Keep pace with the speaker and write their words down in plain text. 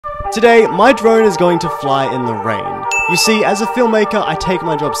Today, my drone is going to fly in the rain. You see, as a filmmaker, I take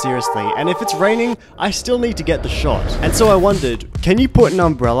my job seriously, and if it's raining, I still need to get the shot. And so I wondered, can you put an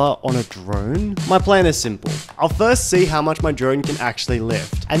umbrella on a drone? My plan is simple. I'll first see how much my drone can actually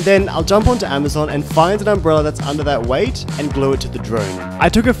lift, and then I'll jump onto Amazon and find an umbrella that's under that weight and glue it to the drone. I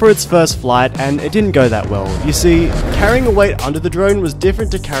took it for its first flight, and it didn't go that well. You see, carrying a weight under the drone was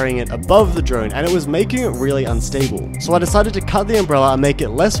different to carrying it above the drone, and it was making it really unstable. So I decided to cut the umbrella and make it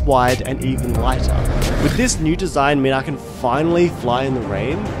less wide and even lighter. Would this new design mean I can finally fly in the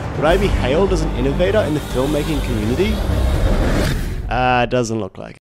rain? Would I be hailed as an innovator in the filmmaking community? Doesn't look like it.